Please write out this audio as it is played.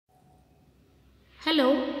Hello,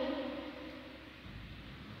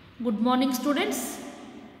 good morning students.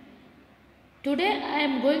 Today I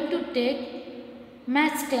am going to take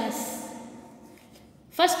maths class.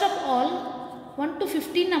 First of all, 1 to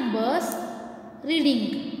 50 numbers reading.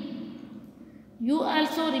 You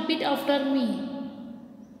also repeat after me.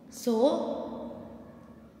 So,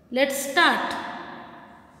 let's start.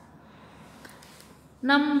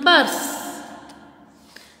 Numbers.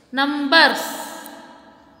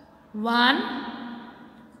 1,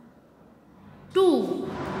 2,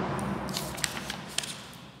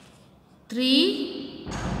 3,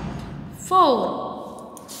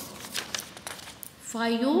 4,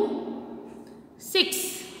 5,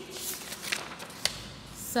 6,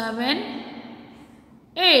 7,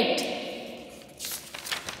 8,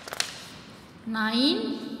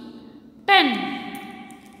 9, 10,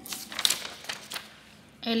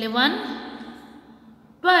 11,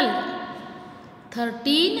 12,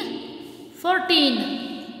 13, 14,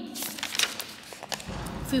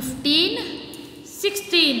 15,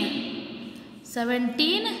 16,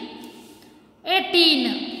 17,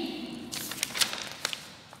 18,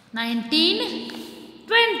 19,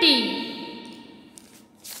 20,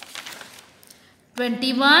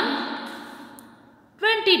 21,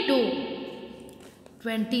 22,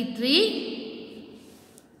 23,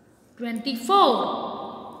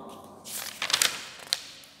 24,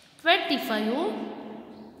 25,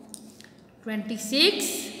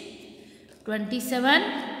 26, 27,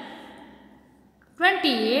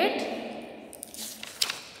 28,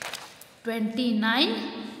 29,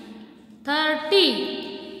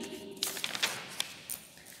 30,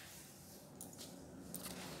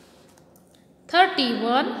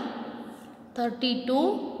 31,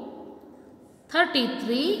 32,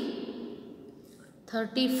 33,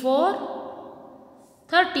 34,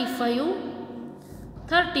 35,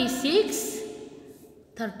 36,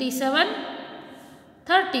 37,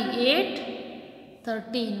 38,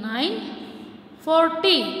 39,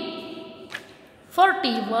 40,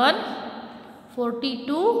 41,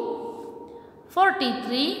 42,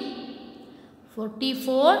 43,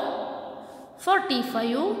 44,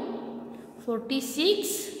 45,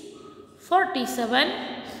 46, 47,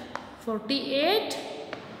 48,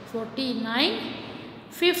 49,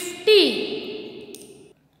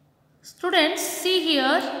 50. Students, see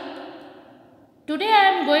here. Today I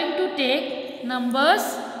am going to take numbers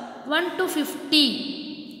 1 to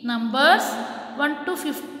 50. Numbers 1 to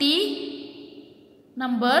 50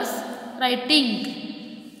 numbers writing.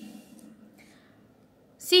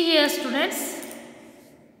 See here students.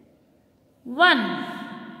 1,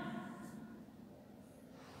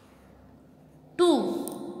 2,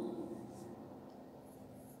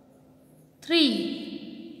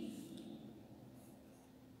 3,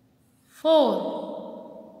 4,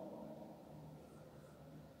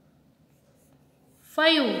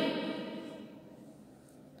 5,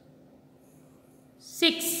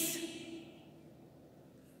 6,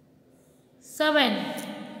 7,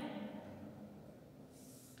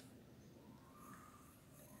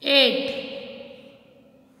 8,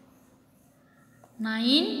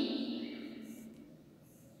 9,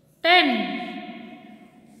 10,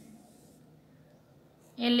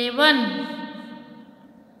 11,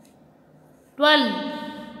 12,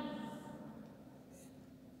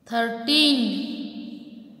 13,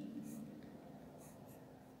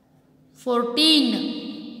 14,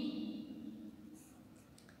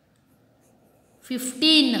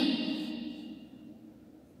 15,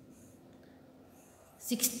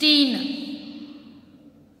 16,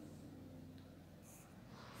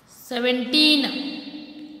 17,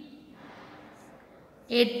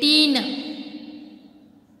 18,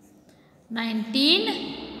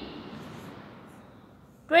 19,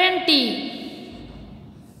 20,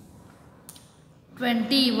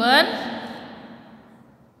 21,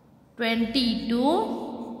 22,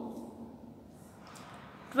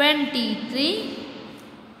 23,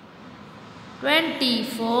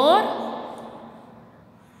 24,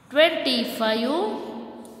 25,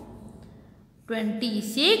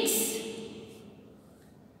 26,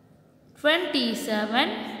 27,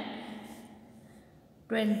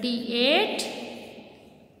 28,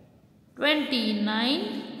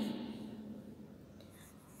 29,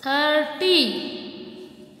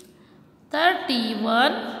 30,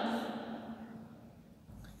 31,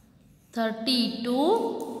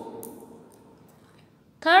 32,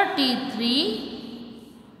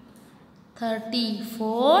 33,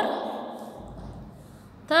 34,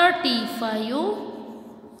 35,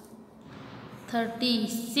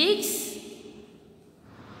 36,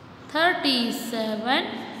 37,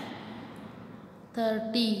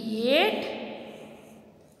 38,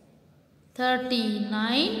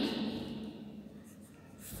 39,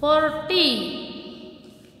 40,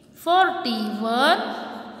 41,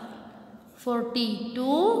 42,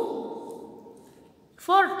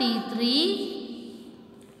 43,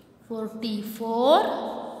 44,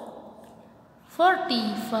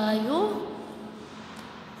 45,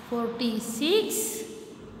 46,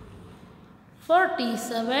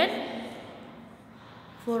 47,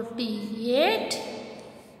 48,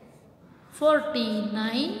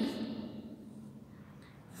 49,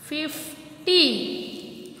 50.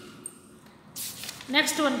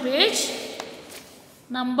 Next one page.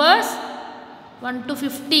 Numbers 1 to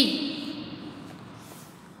 50.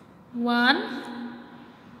 1,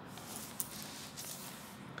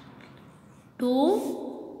 2,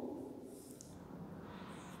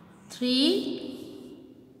 3,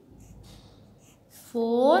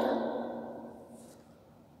 4,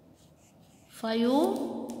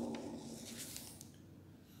 5,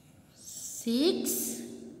 6,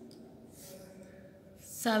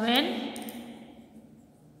 7,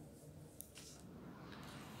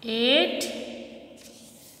 8,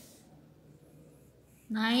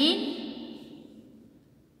 9,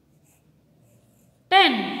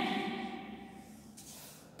 10.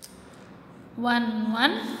 1,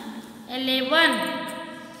 1, 11.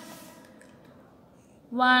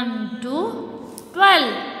 1, 2,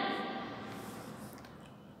 12.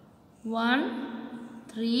 1,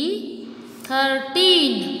 3,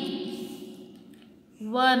 13.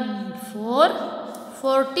 1, 4,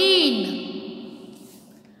 14.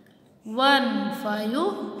 1,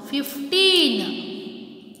 5, 15.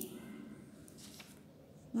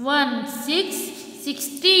 1, 6,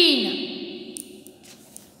 16.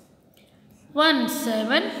 1,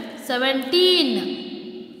 7, 17.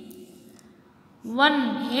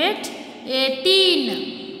 1, 8,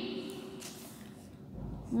 18.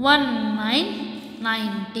 1, 9,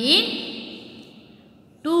 19.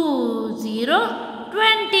 2, 0,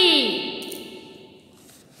 20.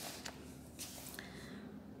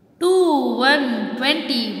 2, 1,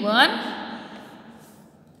 21.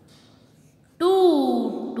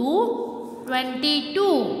 2, 2, 22.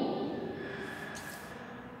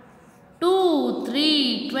 2,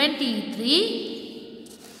 3, 23.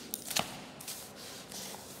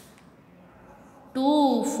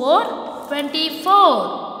 2, 4,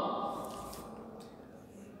 24.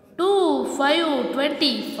 2, 5,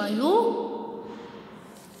 25.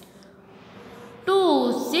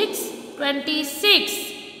 2, 6,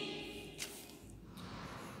 26.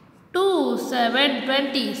 2, 7,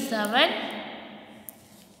 27.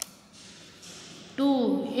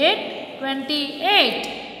 2, 8, 28.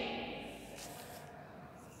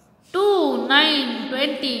 2, 9,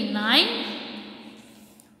 29.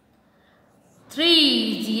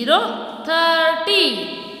 3, 0,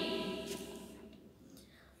 30.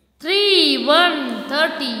 3, 1,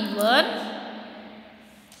 31.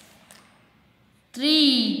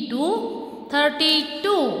 3, 2,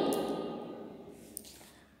 32.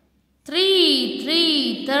 3,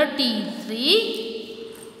 3, 33.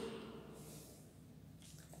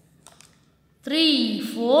 3,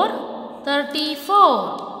 4,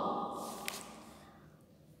 34.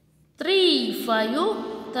 3,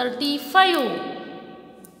 5, 35.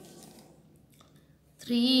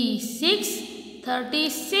 3, 6,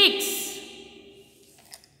 36.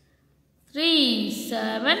 3,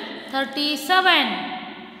 7, 37.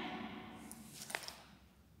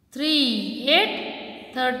 3, 8,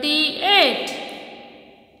 38.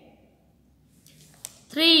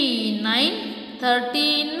 3, 9,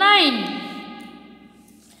 39.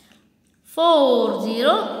 4,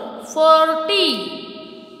 0, 40.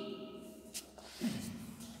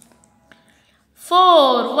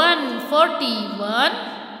 4, 1, 41.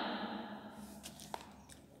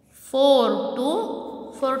 4,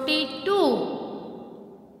 2, 42.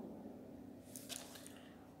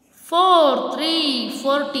 4, 3,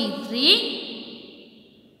 43.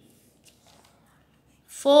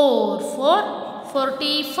 4, 4,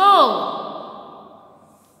 44.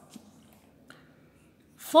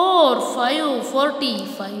 4, 5,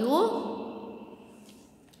 45.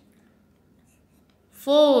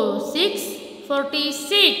 4, 6,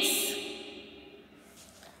 46.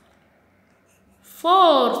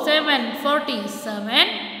 4, 7, 47.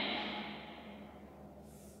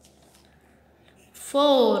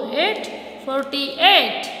 4, 8,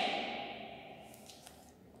 48.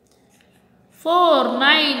 4,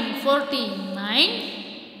 9, 49.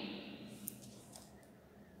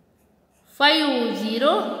 5,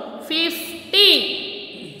 0, 50.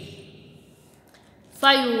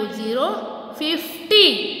 5, 0,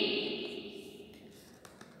 50.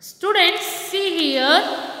 Students, see here.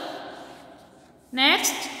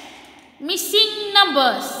 Next, missing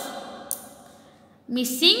numbers.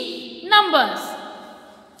 missing numbers.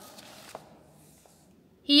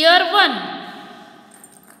 Here 1.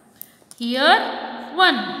 Here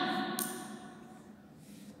 1.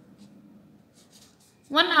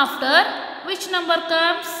 1 after which number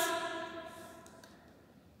comes?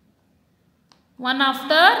 1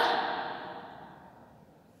 after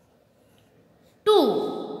 2.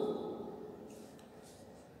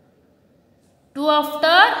 2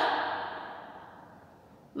 after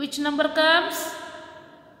which number comes?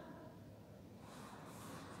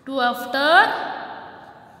 2 after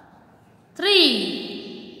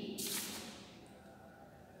 3.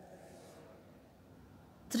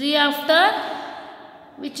 3 after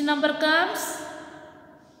which number comes?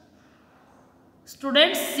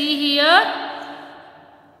 Students, see here.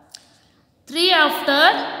 3 after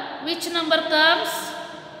which number comes?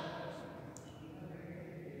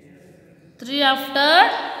 3 after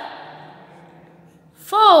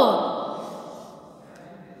 4.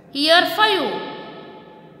 Here 5.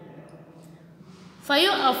 5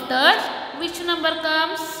 after which number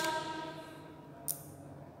comes?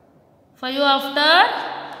 5 after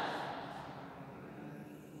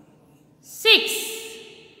 6.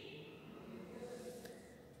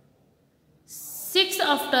 6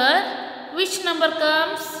 after which number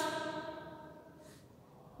comes?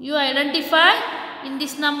 You identify in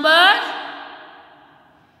this number.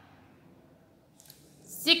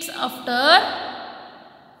 6 after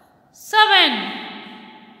 7.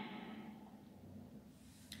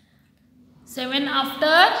 7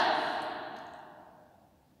 after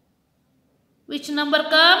which number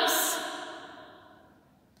comes?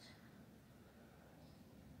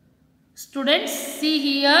 Students, see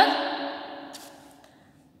here.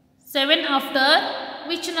 7 after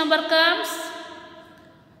which number comes?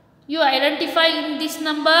 You identify in this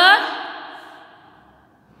number.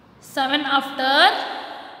 7 after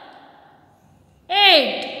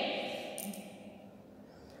 8.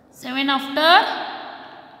 7 after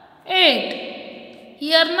 8.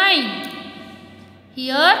 Here 9.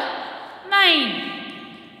 Here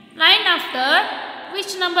 9. 9 after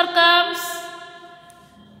which number comes?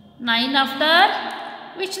 9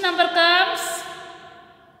 after which number comes?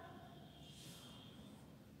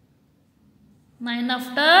 9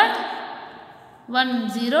 after 1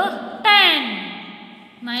 0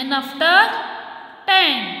 10. 9 after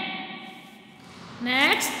 10.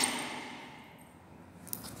 Next,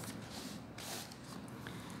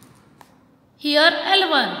 here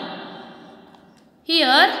L1.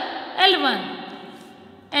 Here L1.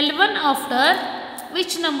 L1 after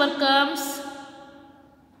which number comes?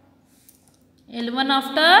 L1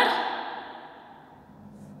 after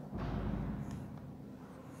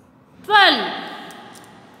 12.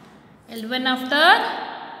 L1 after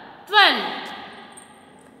 12.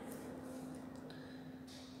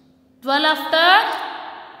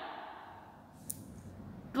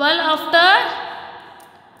 12 after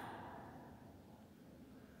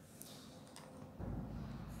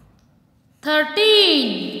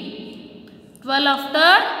 13. 12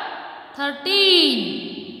 after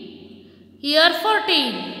 13. Here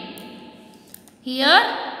 14. Here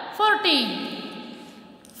 14.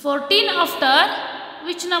 14 after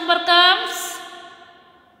which number comes?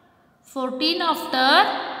 14 after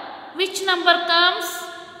which number comes?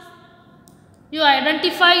 You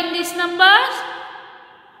identify in this number.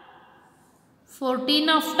 14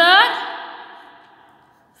 after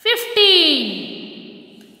 15.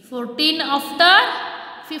 14 after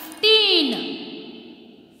 15.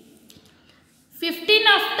 15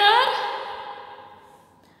 after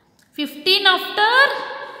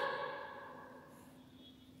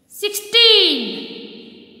 16.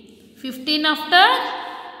 15 after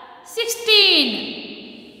 16.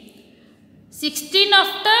 16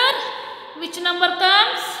 after which number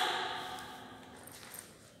comes?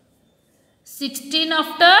 16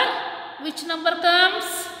 after which number comes?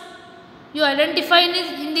 You identify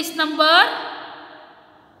in this number.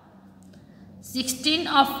 16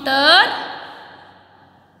 after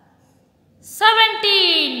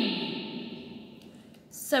 17.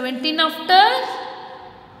 17 after,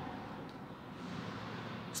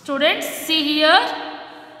 students, see here.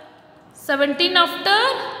 17 after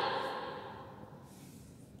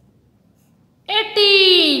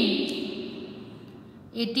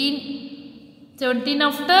 18. 17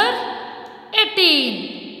 after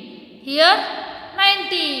 18. Here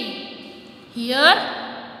 19. Here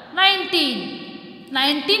 19.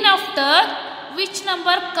 19 after which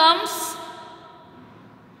number comes?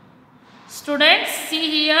 Students, see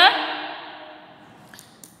here.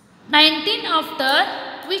 19 after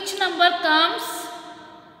which number comes?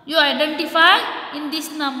 You identify in this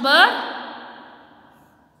number.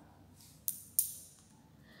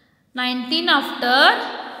 19 after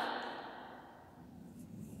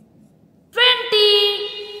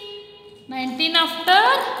 20. 19 after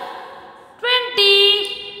 20.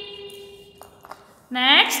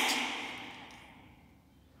 Next,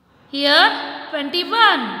 here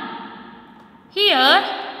 21. Here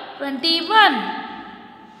 21.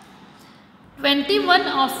 21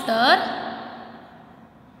 after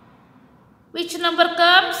which number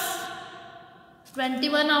comes?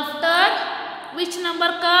 21 after which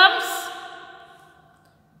number comes?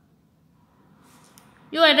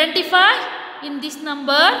 You identify in this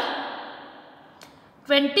number.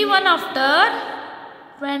 21 after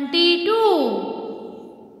 22.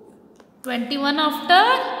 21 after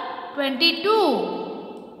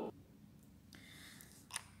 22.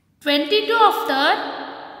 22 after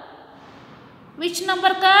which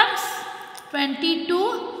number comes?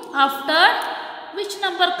 22 after which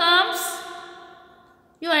number comes?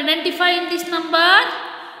 You identify in this number.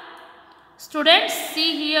 Students,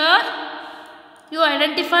 see here. You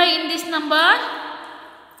identify in this number.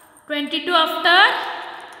 22 after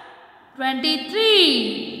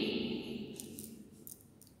 23.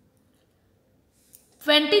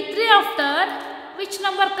 23 after which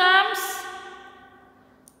number comes?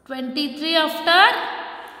 23 after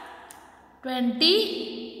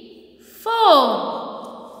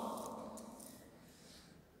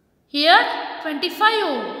 24. Here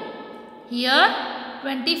 25. Here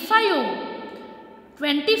 25.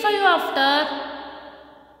 25 after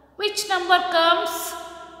which number comes?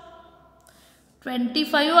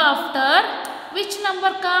 25 after which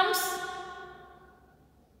number comes?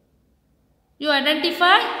 You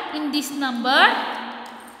identify in this number.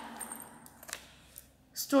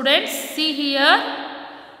 Students, see here.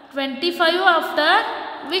 25 after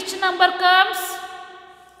which number comes?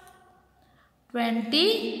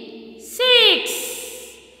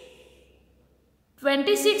 26.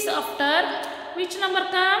 26 after which number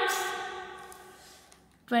comes?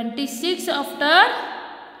 26 after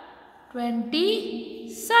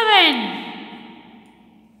 27.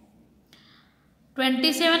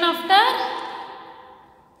 27 after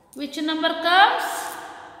which number comes?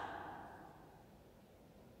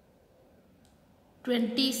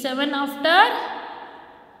 27 after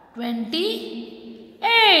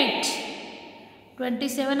 28.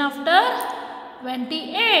 27 after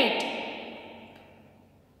 28.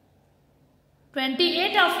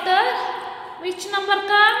 28 after which number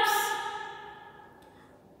comes?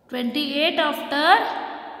 28 after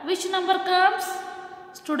which number comes?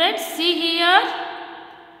 Students, see here.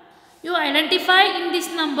 You identify in this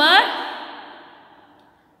number.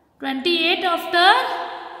 28 after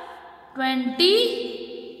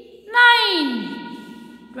 29.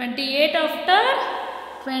 28 after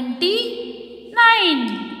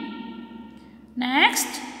 29.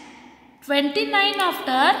 Next, 29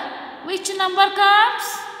 after which number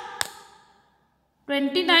comes?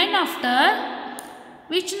 29 after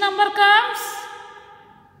which number comes?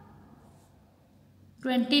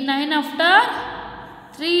 29 after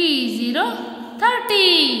 30.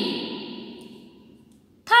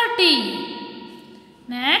 30.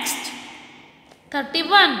 Next,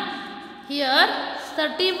 31. Here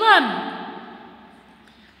 31.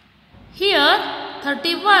 Here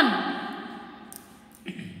 31.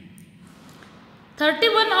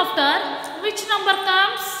 31 after which number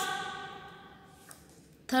comes?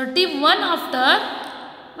 31 after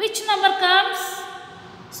which number comes?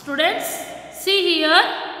 Students, see here.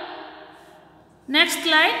 Next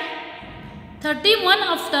line. 31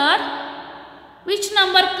 after which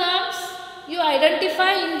number comes? You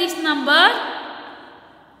identify in this number.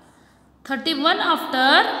 31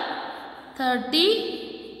 after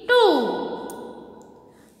 32.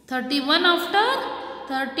 31 after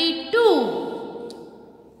 32.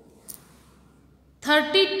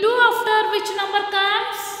 32 after which number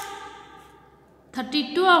comes?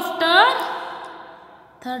 32 after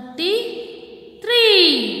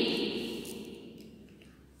 33.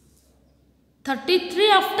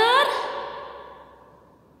 33 after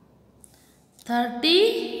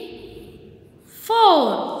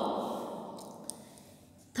 34.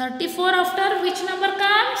 34 after which number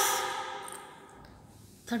comes?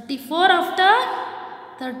 34 after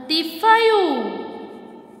 35.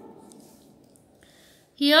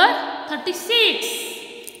 Here 36.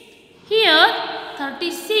 Here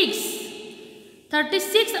 36.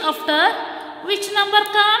 36 after which number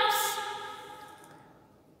comes?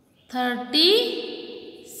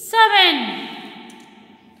 37.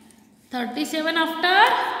 37 after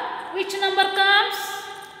which number comes?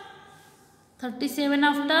 37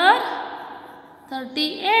 after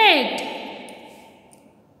 38.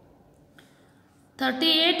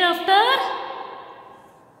 38 after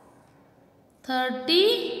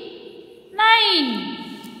 39.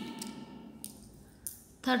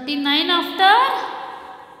 39 after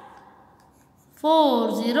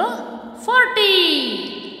 40.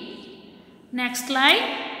 40. Next line.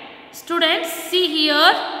 Students, see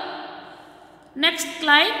here. Next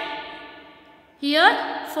line. Here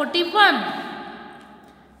 41.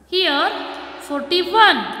 Here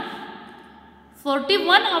 41.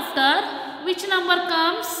 41 after which number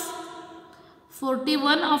comes?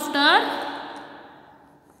 41 after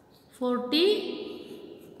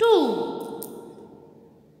 42.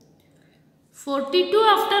 42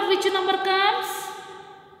 after which number comes?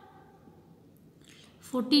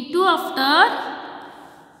 42 after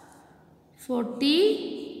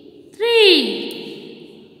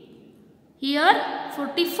 43. Here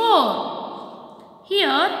 44.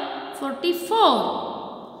 Here 44.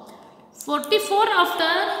 44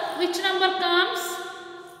 after which number comes?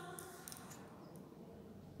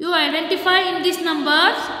 You identify in this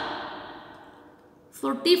number.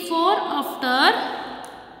 44 after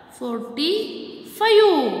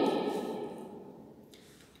 45.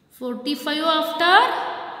 45 after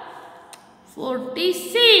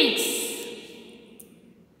 46.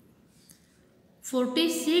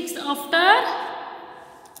 46 after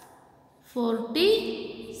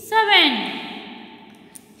 47.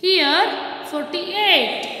 Here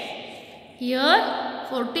 48. Here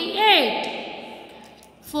 48.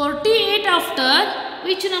 48 after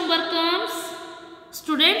which number comes?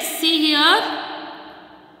 Students, see here.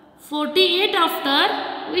 48 after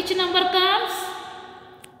which number comes?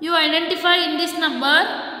 You identify in this number.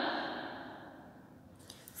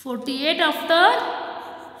 48 after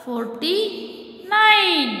 49.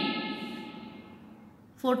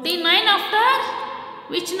 49 after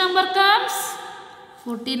which number comes?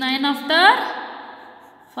 49 after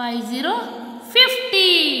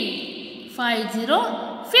 50.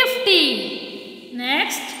 50.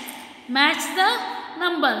 Next, match the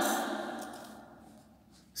numbers.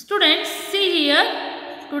 Students, see here.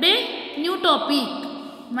 Today, new topic.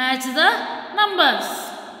 Match the numbers.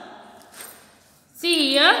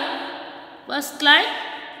 See here. First line,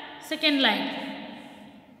 second line.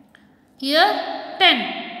 Here 10.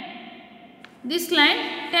 This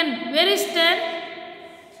line 10. Where is 10?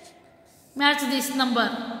 Match this number.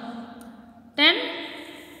 10.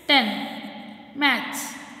 10. Match.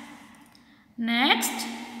 Next,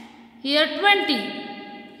 here 20.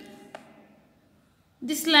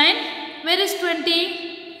 This line, where is 20?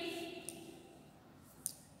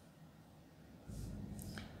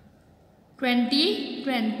 20.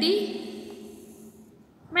 20.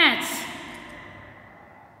 Match.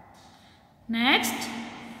 Next,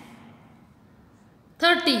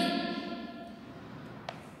 30.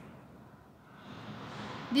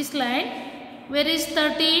 This line, where is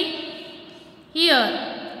 30?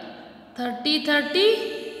 Here. 30. 30.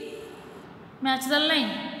 Match the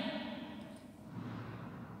line.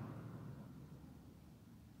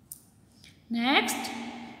 Next,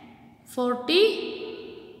 40.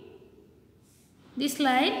 This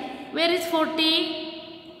line, where is 40?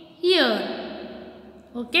 Here.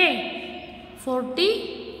 Okay.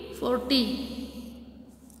 40. 40.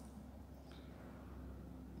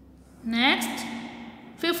 Next,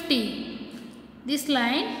 50. This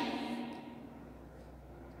line,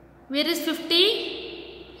 where is 50?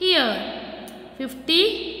 Here.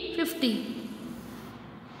 50. 50.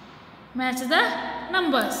 Match the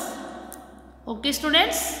numbers. Okay,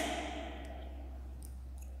 students.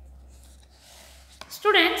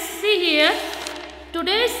 Students, see here.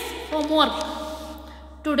 Today's homework.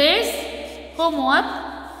 Today's homework.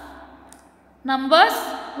 Numbers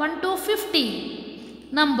 1 to 50.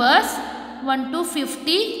 Numbers 1 to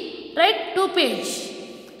 50. Write 2 page.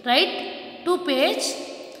 Write 2 page.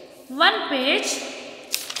 1 page.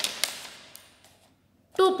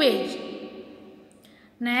 2 page.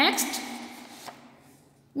 Next,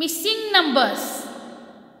 missing numbers.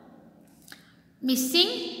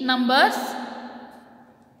 Missing numbers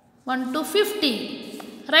 1 to 50.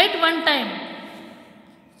 Write 1 time.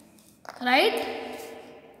 Write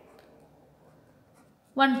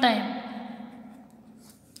 1 time.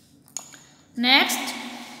 Next,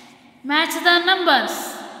 match the numbers.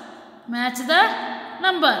 Match the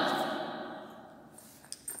numbers.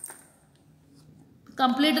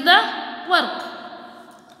 Complete the work.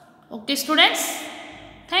 Okay, students.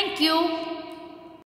 Thank you.